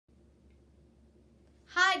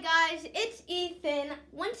Hi guys, it's Ethan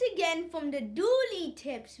once again from the Dooley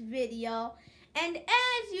Tips video, and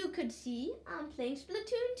as you could see, I'm playing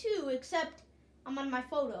Splatoon 2, except I'm on my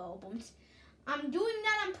photo albums. I'm doing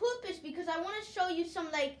that on purpose because I want to show you some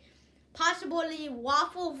possibly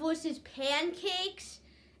waffle versus pancakes,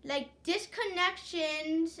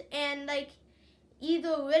 disconnections, and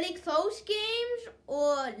either really close games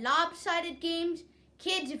or lopsided games.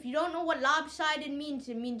 Kids, if you don't know what lopsided means,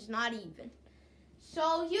 it means not even.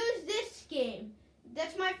 So here's this game.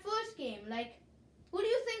 That's my first game. Who do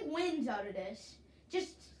you think wins out of this?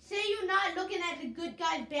 Just say you're not looking at the good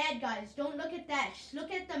guys, bad guys. Don't look at that. Just look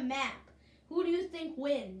at the map. Who do you think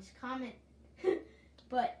wins? Comment.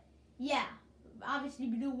 But yeah, obviously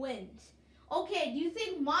blue wins. Okay, do you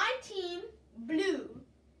think my team, blue,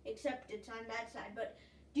 except it's on that side, but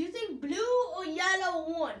do you think blue or yellow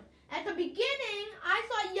won? At the beginning, I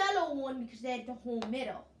thought yellow won because they had the whole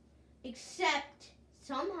middle. Except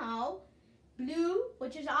somehow blue,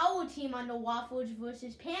 which is our team on the waffles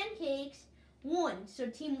versus pancakes, won. So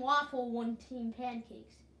Team Waffle won Team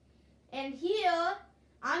Pancakes. And here,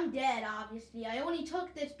 I'm dead, obviously. I only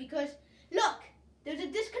took this because, look, there's a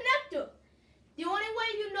disconnector. The only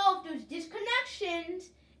way you know if there's disconnections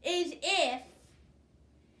is if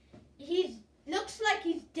looks like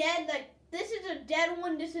he's dead. This is a dead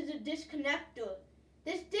one, this is a disconnector.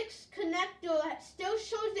 This disconnector still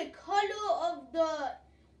shows the color of the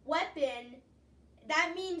weapon.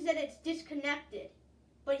 That means that it's disconnected.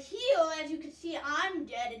 But here, as you can see, I'm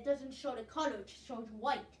dead. It doesn't show the color, it just shows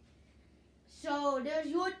white. So there's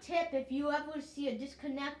your tip. If you ever see a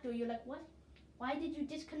disconnector, you're like, what? Why did you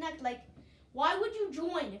disconnect? Why would you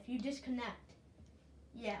join if you disconnect?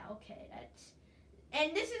 Yeah, okay,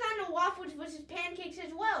 and this is on the waffles versus pancakes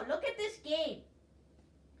as well. Look at this game.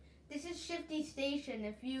 This is Shifty Station.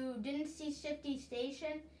 If you didn't see Shifty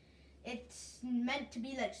Station, it's meant to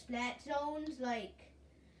be like splat zones.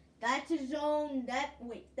 That's a zone.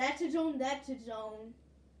 That's a zone. That's a zone.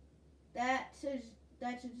 That's a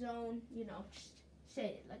zone. You know, just say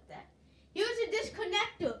it like that. Here's a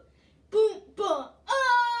disconnector. Boom, boom.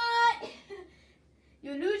 Ah!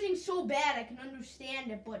 You're losing so bad. I can understand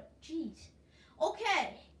it, but jeez.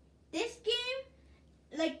 Okay, this game.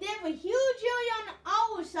 They have a huge area on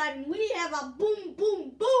our side, and we have a boom,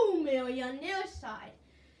 boom, boom area on their side.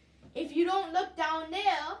 If you don't look down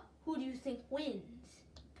there, who do you think wins?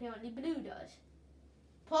 Apparently blue does.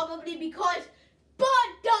 Probably because,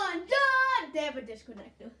 dun, they have a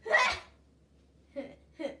disconnector.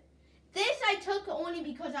 This I took only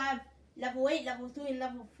because I have level 8, level 3, and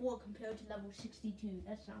level 4 compared to level 62.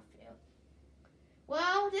 That's not fair.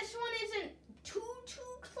 Well, this one isn't too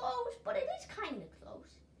close, but it is kind of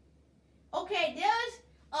close. Okay, there's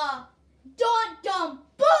a dun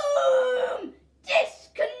boom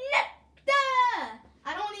disconnector.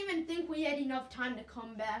 I don't even think we had enough time to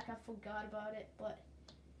come back. I forgot about it, but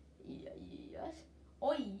yes.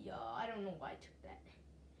 Oh yeah, I don't know why I took that.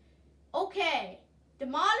 Okay,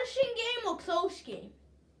 demolishing game or close game?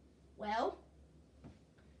 Well,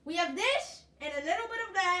 we have this and a little bit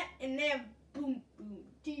of that, and they have boom, boom,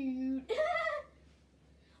 dude.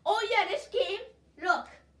 Oh yeah, this game, look.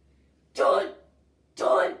 Dun.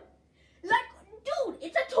 Dude,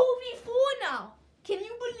 it's a 2v4 now. Can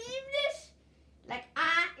you believe this?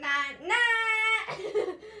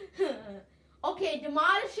 Okay,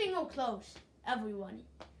 demolishing or close? Everyone.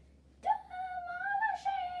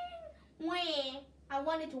 Demolishing. Win. I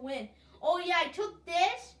wanted to win. Oh yeah, I took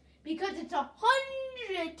this because it's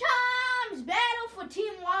 100 times better for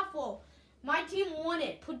Team Waffle. My team won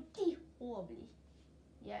it pretty horribly.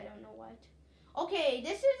 Yeah, I don't know why. Okay,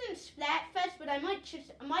 this isn't Splatfest, but I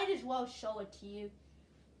might as well show it to you.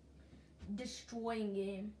 Destroying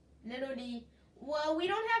game. Literally, well, we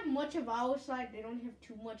don't have much of our side. They don't have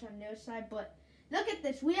too much on their side, but look at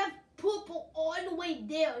this. We have purple all the way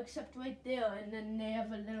there, except right there, and then they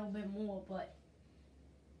have a little bit more, but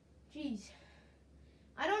jeez.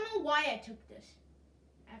 I don't know why I took this.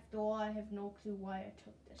 After all, I have no clue why I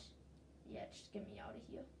took this. Yeah, just get me out of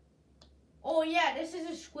here. Oh yeah, this is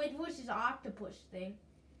a squid versus octopus thing.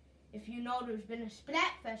 If you know, there's been a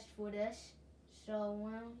Splatfest for this. So,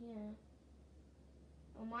 well, yeah.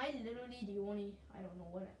 Am I literally the only, I don't know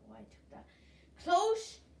why I took that.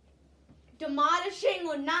 Close, demolishing,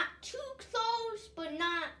 or not too close, but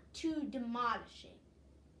not too demolishing.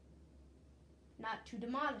 Not too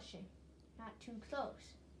demolishing. Not too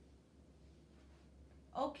close.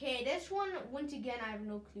 Okay, this one, once again, I have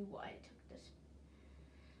no clue why I took this.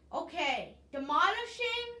 Okay,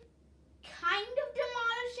 demolishing, kind of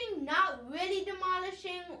demolishing, not really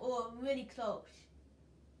demolishing, or really close.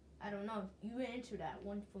 I don't know. You answer that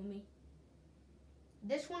one for me.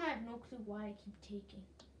 This one I have no clue why I keep taking.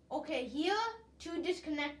 Okay, here, 2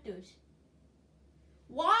 disconnectors.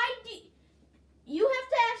 Why do you have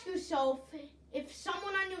to ask yourself, if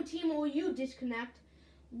someone on your team or you disconnect,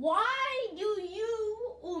 why do you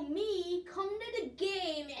or me come to the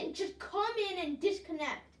game and just come in and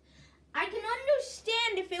disconnect? I can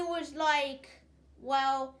understand if it was like,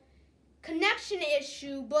 well, connection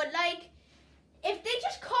issue, but like, if they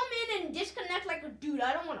just come in and disconnect like, dude,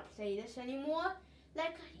 I don't want to play this anymore,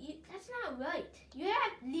 like, that's not right. You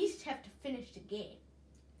at least have to finish the game.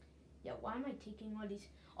 Yeah, why am I taking all these?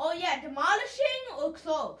 Oh yeah, demolishing or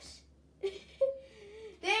close. They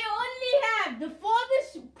only have, the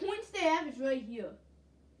farthest points they have is right here.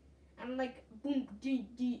 And like, boom,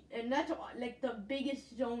 and that's like the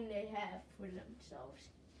biggest zone they have for themselves.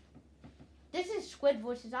 This is squid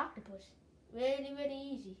versus octopus. Really, really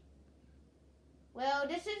easy. Well,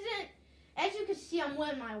 this isn't, as you can see, I'm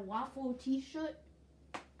wearing my waffle t-shirt,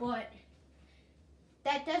 but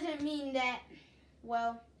that doesn't mean that,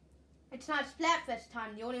 well, it's not Splatfest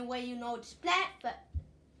time. The only way you know it's Splatfest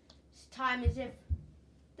time is if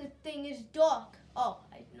the thing is dark. Oh,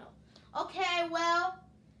 I know. Okay, well,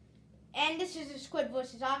 and this is a squid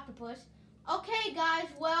versus octopus. Okay, guys,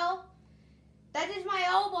 well, that is my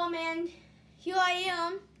album, and here I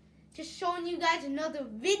am, just showing you guys another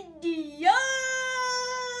video.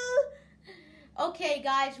 Okay,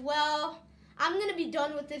 guys, well, I'm going to be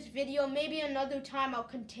done with this video. Maybe another time I'll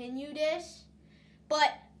continue this,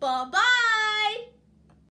 but bye-bye.